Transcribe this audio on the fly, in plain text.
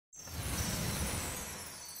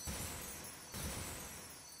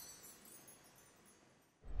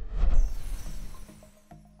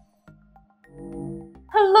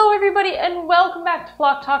everybody and welcome back to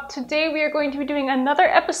Flock Talk. Today we are going to be doing another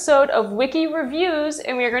episode of Wiki reviews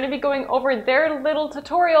and we are going to be going over their little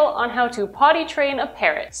tutorial on how to potty train a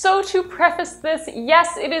parrot. So to preface this,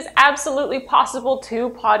 yes, it is absolutely possible to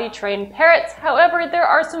potty train parrots. However, there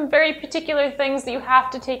are some very particular things that you have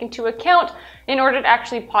to take into account in order to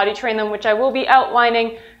actually potty train them, which I will be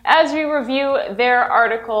outlining as we review their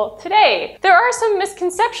article today. There are some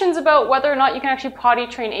misconceptions about whether or not you can actually potty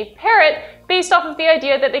train a parrot based off of the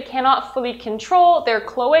idea that they cannot fully control their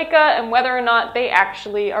cloaca and whether or not they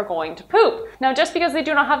actually are going to poop. Now, just because they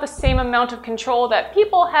do not have the same amount of control that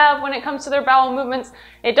people have when it comes to their bowel movements,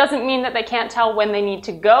 it doesn't mean that they can't tell when they need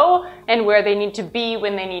to go and where they need to be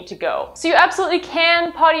when they need to go. So you absolutely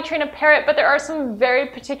can potty train a parrot, but there are some very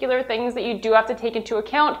particular things that you do have to take into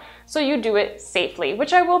account so you do it safely,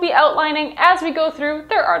 which I will be outlining as we go through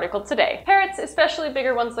their article today. Parrots, especially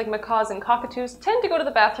bigger ones like macaws and cockatoos, tend to go to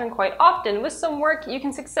the bathroom quite often. With some work, you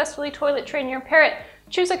can successfully toilet train your parrot,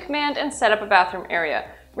 choose a command, and set up a bathroom area.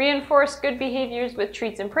 Reinforce good behaviors with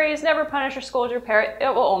treats and praise. Never punish or scold your parrot. It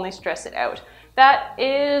will only stress it out. That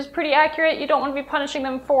is pretty accurate. You don't want to be punishing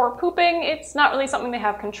them for pooping. It's not really something they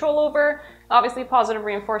have control over. Obviously, positive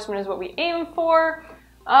reinforcement is what we aim for.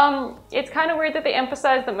 It's kind of weird that they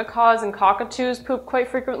emphasize that macaws and cockatoos poop quite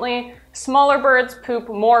frequently. Smaller birds poop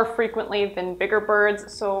more frequently than bigger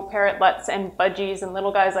birds, so parrotlets and budgies and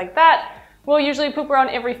little guys like that will usually poop around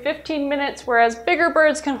every 15 minutes, whereas bigger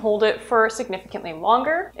birds can hold it for significantly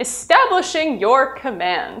longer. Establishing your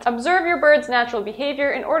command. Observe your bird's natural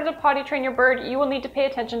behavior. In order to potty train your bird, you will need to pay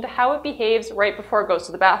attention to how it behaves right before it goes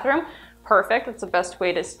to the bathroom. Perfect, that's the best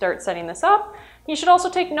way to start setting this up. You should also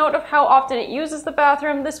take note of how often it uses the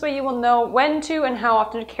bathroom. This way you will know when to and how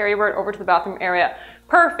often to carry your bird over to the bathroom area.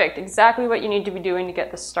 Perfect, exactly what you need to be doing to get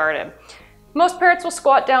this started. Most parrots will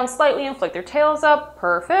squat down slightly and flick their tails up.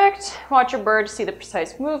 Perfect. Watch your bird to see the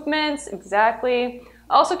precise movements. Exactly.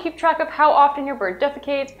 Also keep track of how often your bird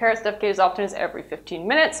defecates. Parrots defecate as often as every 15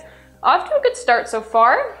 minutes. Off to a good start so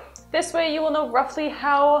far. This way you will know roughly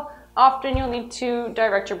how often you'll need to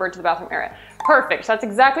direct your bird to the bathroom area. Perfect. That's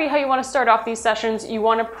exactly how you want to start off these sessions. You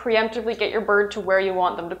want to preemptively get your bird to where you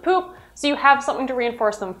want them to poop, so you have something to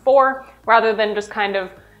reinforce them for, rather than just kind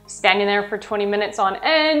of standing there for 20 minutes on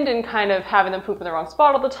end and kind of having them poop in the wrong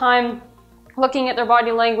spot all the time. Looking at their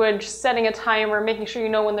body language, setting a timer, making sure you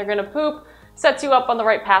know when they're going to poop, sets you up on the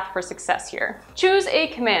right path for success here. Choose a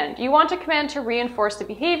command. You want a command to reinforce the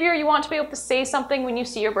behavior. You want to be able to say something when you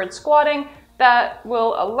see your bird squatting that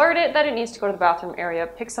will alert it that it needs to go to the bathroom area.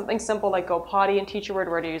 Pick something simple like go potty and teach your bird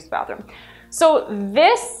where to use the bathroom. So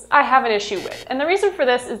this I have an issue with. And the reason for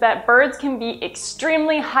this is that birds can be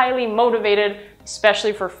extremely highly motivated,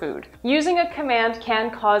 especially for food. Using a command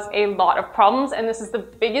can cause a lot of problems, and this is the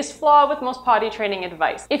biggest flaw with most potty training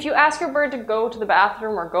advice. If you ask your bird to go to the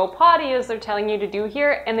bathroom or go potty as they're telling you to do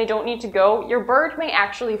here, and they don't need to go, your bird may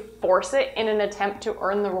actually force it in an attempt to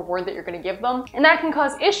earn the reward that you're going to give them, and that can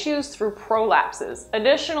cause issues through prolapses.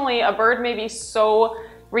 Additionally, a bird may be so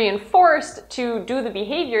reinforced to do the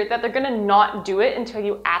behavior that they're going to not do it until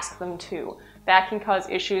you ask them to. That can cause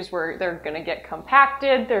issues where they're going to get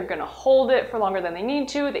compacted, they're going to hold it for longer than they need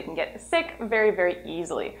to, they can get sick very, very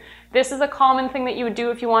easily. This is a common thing that you would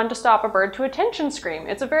do if you wanted to stop a bird to attention scream.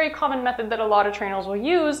 It's a very common method that a lot of trainers will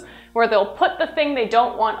use, where they'll put the thing they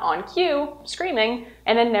don't want on cue, screaming,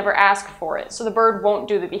 and then never ask for it. So the bird won't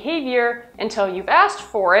do the behavior until you've asked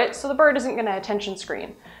for it, so the bird isn't going to attention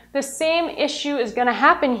scream. The same issue is going to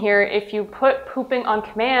happen here if you put pooping on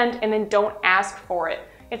command and then don't ask for it.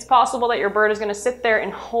 It's possible that your bird is going to sit there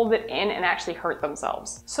and hold it in and actually hurt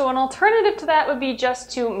themselves. So an alternative to that would be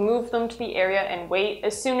just to move them to the area and wait.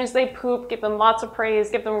 As soon as they poop, give them lots of praise,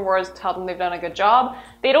 give them rewards, tell them they've done a good job.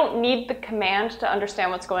 They don't need the command to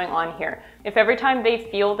understand what's going on here. If every time they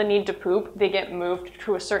feel the need to poop, they get moved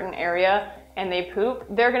to a certain area and they poop,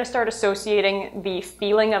 they're going to start associating the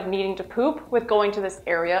feeling of needing to poop with going to this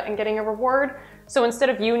area and getting a reward. So instead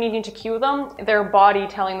of you needing to cue them, their body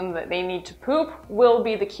telling them that they need to poop will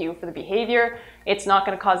be the cue for the behavior. It's not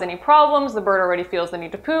going to cause any problems. The bird already feels the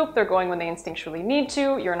need to poop. They're going when they instinctually need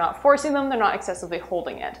to. You're not forcing them. They're not excessively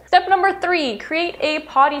holding it. Step number 3, create a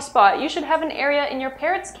potty spot. You should have an area in your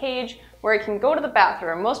parrot's cage where it can go to the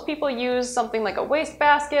bathroom. Most people use something like a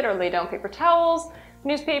wastebasket or lay down paper towels,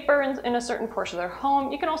 newspaper in a certain portion of their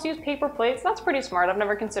home. You can also use paper plates. That's pretty smart. I've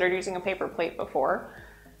never considered using a paper plate before.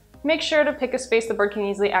 Make sure to pick a space the bird can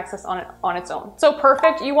easily access on its own. So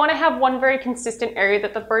perfect, you want to have one very consistent area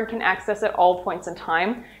that the bird can access at all points in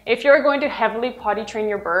time. If you're going to heavily potty train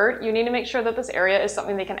your bird, you need to make sure that this area is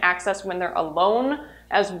something they can access when they're alone,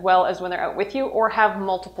 as well as when they're out with you, or have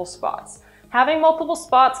multiple spots. Having multiple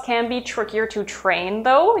spots can be trickier to train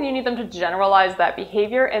though, and you need them to generalize that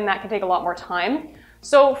behavior, and that can take a lot more time.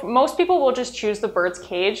 So most people will just choose the bird's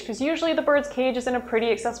cage because usually the bird's cage is in a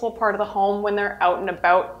pretty accessible part of the home when they're out and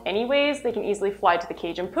about anyways. They can easily fly to the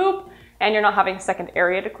cage and poop, and you're not having a second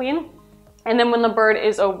area to clean. And then when the bird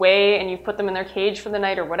is away and you've put them in their cage for the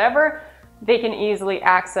night or whatever, they can easily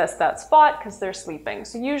access that spot because they're sleeping.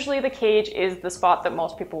 So usually the cage is the spot that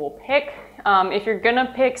most people will pick. If you're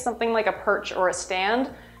gonna pick something like a perch or a stand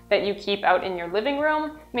that you keep out in your living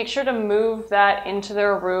room, make sure to move that into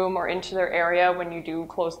their room or into their area when you do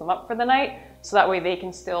close them up for the night, so that way they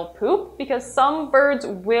can still poop, because some birds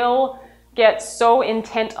will get so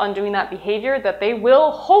intent on doing that behavior that they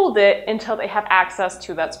will hold it until they have access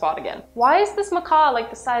to that spot again. Why is this macaw like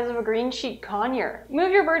the size of a green sheet conure?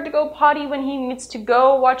 Move your bird to go potty when he needs to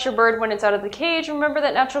go. Watch your bird when it's out of the cage. Remember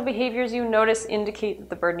that natural behaviors you notice indicate that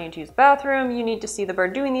the bird needs to use the bathroom. You need to see the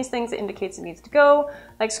bird doing these things. It indicates it needs to go,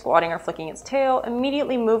 like squatting or flicking its tail.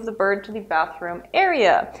 Immediately move the bird to the bathroom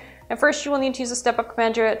area. And first you will need to use a step up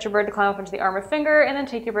command to get your bird to climb up into the arm or finger, and then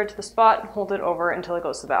take your bird to the spot and hold it over until it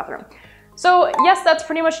goes to the bathroom. So yes, that's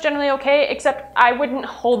pretty much generally okay, except I wouldn't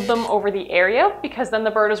hold them over the area because then the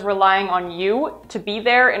bird is relying on you to be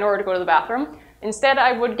there in order to go to the bathroom. Instead,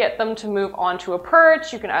 I would get them to move onto a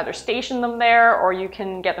perch. You can either station them there or you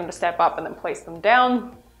can get them to step up and then place them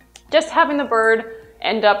down. Just having the bird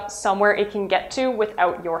end up somewhere it can get to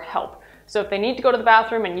without your help. So if they need to go to the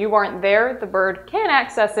bathroom and you aren't there, the bird can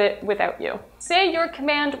access it without you. Say your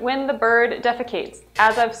command when the bird defecates.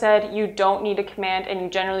 As I've said, you don't need a command and you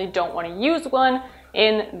generally don't want to use one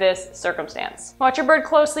in this circumstance. Watch your bird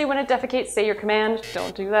closely when it defecates, say your command,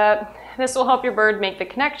 don't do that. This will help your bird make the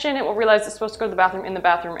connection. It will realize it's supposed to go to the bathroom in the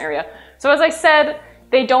bathroom area. So as I said,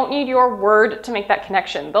 they don't need your word to make that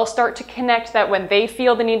connection. They'll start to connect that when they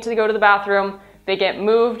feel the need to go to the bathroom, they get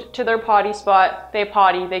moved to their potty spot, they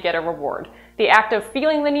potty, they get a reward. The act of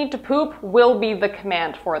feeling the need to poop will be the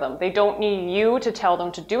command for them. They don't need you to tell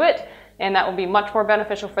them to do it, and that will be much more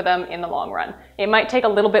beneficial for them in the long run. It might take a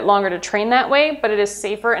little bit longer to train that way, but it is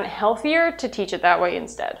safer and healthier to teach it that way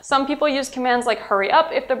instead. Some people use commands like hurry up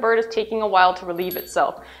if the bird is taking a while to relieve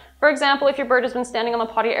itself. For example, if your bird has been standing on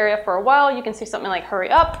the potty area for a while, you can say something like hurry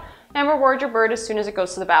up, and reward your bird as soon as it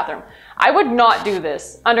goes to the bathroom. I would not do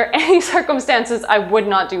this. Under any circumstances, I would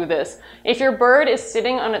not do this. If your bird is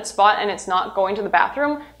sitting on its spot and it's not going to the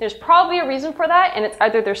bathroom, there's probably a reason for that, and it's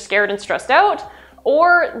either they're scared and stressed out,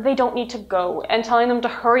 or they don't need to go. And telling them to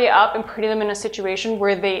hurry up and putting them in a situation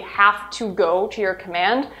where they have to go to your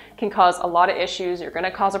command can cause a lot of issues. You're gonna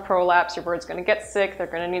cause a prolapse, your bird's gonna get sick, they're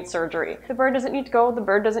gonna need surgery. The bird doesn't need to go, the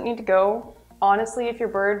bird doesn't need to go. Honestly, if your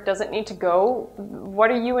bird doesn't need to go,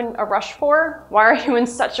 what are you in a rush for? Why are you in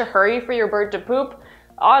such a hurry for your bird to poop?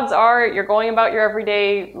 Odds are you're going about your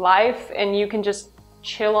everyday life and you can just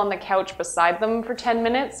chill on the couch beside them for 10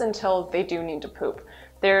 minutes until they do need to poop.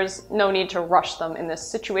 There's no need to rush them in this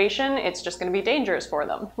situation. It's just gonna be dangerous for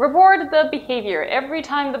them. Reward the behavior. Every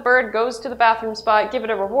time the bird goes to the bathroom spot, give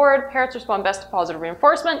it a reward. Parrots respond best to positive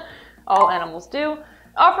reinforcement. All animals do.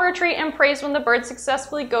 Offer a treat and praise when the bird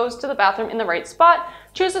successfully goes to the bathroom in the right spot.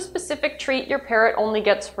 Choose a specific treat your parrot only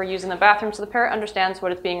gets for using the bathroom so the parrot understands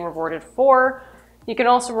what it's being rewarded for. You can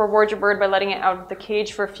also reward your bird by letting it out of the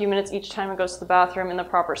cage for a few minutes each time it goes to the bathroom in the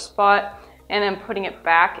proper spot, and then putting it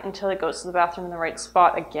back until it goes to the bathroom in the right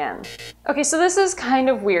spot again. Okay, so this is kind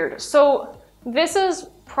of weird. So this is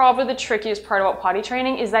probably the trickiest part about potty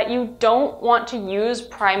training, is that you don't want to use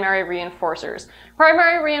primary reinforcers.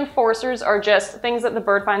 Primary reinforcers are just things that the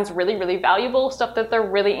bird finds really, really valuable, stuff that they're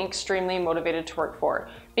really extremely motivated to work for.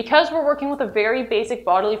 Because we're working with a very basic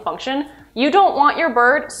bodily function, you don't want your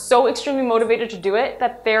bird so extremely motivated to do it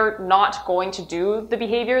that they're not going to do the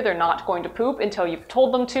behavior, they're not going to poop until you've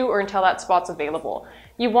told them to or until that spot's available.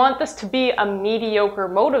 You want this to be a mediocre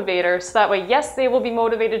motivator so that way, yes, they will be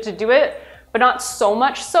motivated to do it, but not so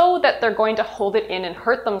much so that they're going to hold it in and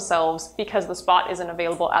hurt themselves because the spot isn't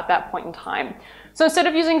available at that point in time. So instead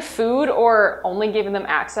of using food or only giving them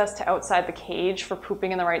access to outside the cage for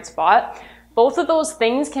pooping in the right spot, both of those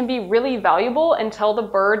things can be really valuable and tell the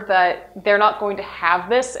bird that they're not going to have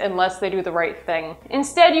this unless they do the right thing.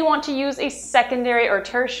 Instead, you want to use a secondary or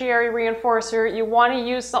tertiary reinforcer. You want to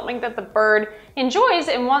use something that the bird enjoys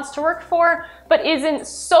and wants to work for, but isn't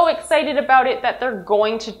so excited about it that they're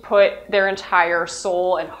going to put their entire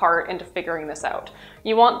soul and heart into figuring this out.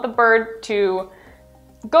 You want the bird to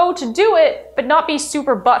go to do it, but not be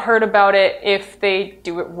super butthurt about it if they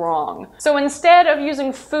do it wrong. So instead of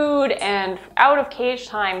using food and out of cage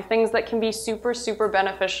time, things that can be super, super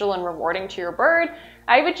beneficial and rewarding to your bird,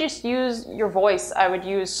 I would just use your voice. I would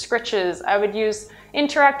use scritches. I would use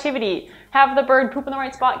interactivity. Have the bird poop in the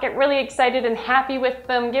right spot, get really excited and happy with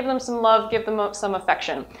them, give them some love, give them some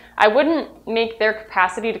affection. I wouldn't make their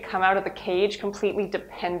capacity to come out of the cage completely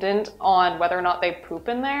dependent on whether or not they poop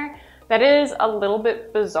in there. That is a little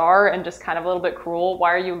bit bizarre and just kind of a little bit cruel.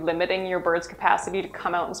 Why are you limiting your bird's capacity to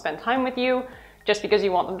come out and spend time with you just because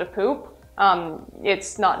you want them to poop?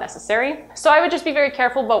 It's not necessary. So I would just be very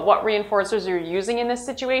careful about what reinforcers you're using in this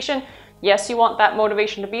situation. Yes, you want that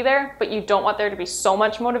motivation to be there, but you don't want there to be so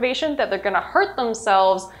much motivation that they're gonna hurt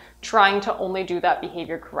themselves trying to only do that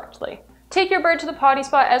behavior correctly. Take your bird to the potty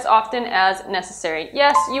spot as often as necessary.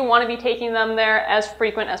 Yes, you want to be taking them there as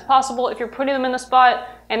frequent as possible. If you're putting them in the spot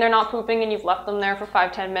and they're not pooping and you've left them there for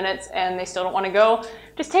 5-10 minutes and they still don't want to go,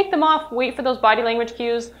 just take them off, wait for those body language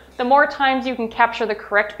cues. The more times you can capture the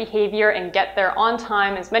correct behavior and get there on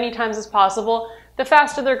time as many times as possible, the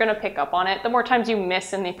faster they're going to pick up on it. The more times you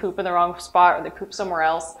miss and they poop in the wrong spot or they poop somewhere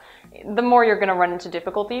else, the more you're going to run into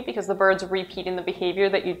difficulty because the bird's repeating the behavior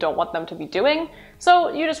that you don't want them to be doing.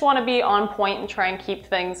 So you just want to be on point and try and keep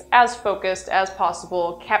things as focused as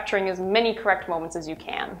possible, capturing as many correct moments as you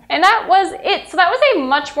can. And that was it. So that was a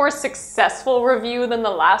much more successful review than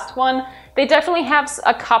the last one. They definitely have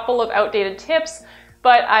a couple of outdated tips,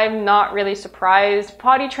 but I'm not really surprised.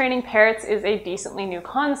 Potty training parrots is a decently new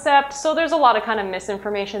concept, so there's a lot of kind of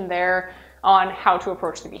misinformation there on how to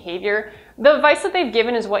approach the behavior. The advice that they've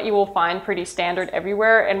given is what you will find pretty standard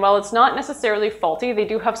everywhere, and while it's not necessarily faulty, they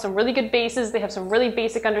do have some really good bases, they have some really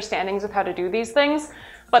basic understandings of how to do these things,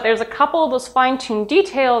 but there's a couple of those fine-tuned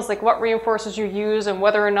details, like what reinforcers you use and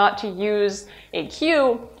whether or not to use a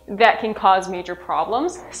cue, that can cause major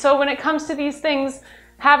problems. So when it comes to these things,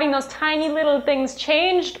 having those tiny little things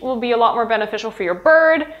changed will be a lot more beneficial for your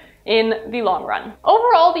bird in the long run.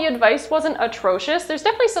 Overall, the advice wasn't atrocious. There's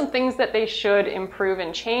definitely some things that they should improve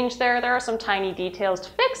and change there. There are some tiny details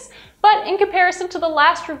to fix, but in comparison to the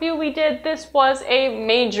last review we did, this was a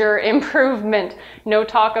major improvement. No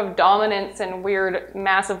talk of dominance and weird,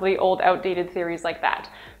 massively old, outdated theories like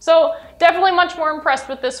that. So definitely much more impressed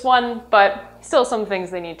with this one, but still some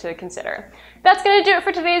things they need to consider. That's gonna do it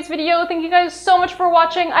for today's video. Thank you guys so much for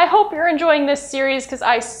watching. I hope you're enjoying this series because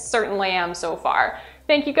I certainly am so far.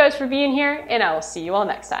 Thank you guys for being here, and I will see you all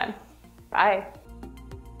next time. Bye.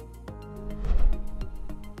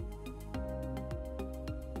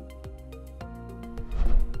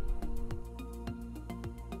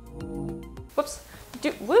 Whoops.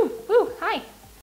 Woo, woo.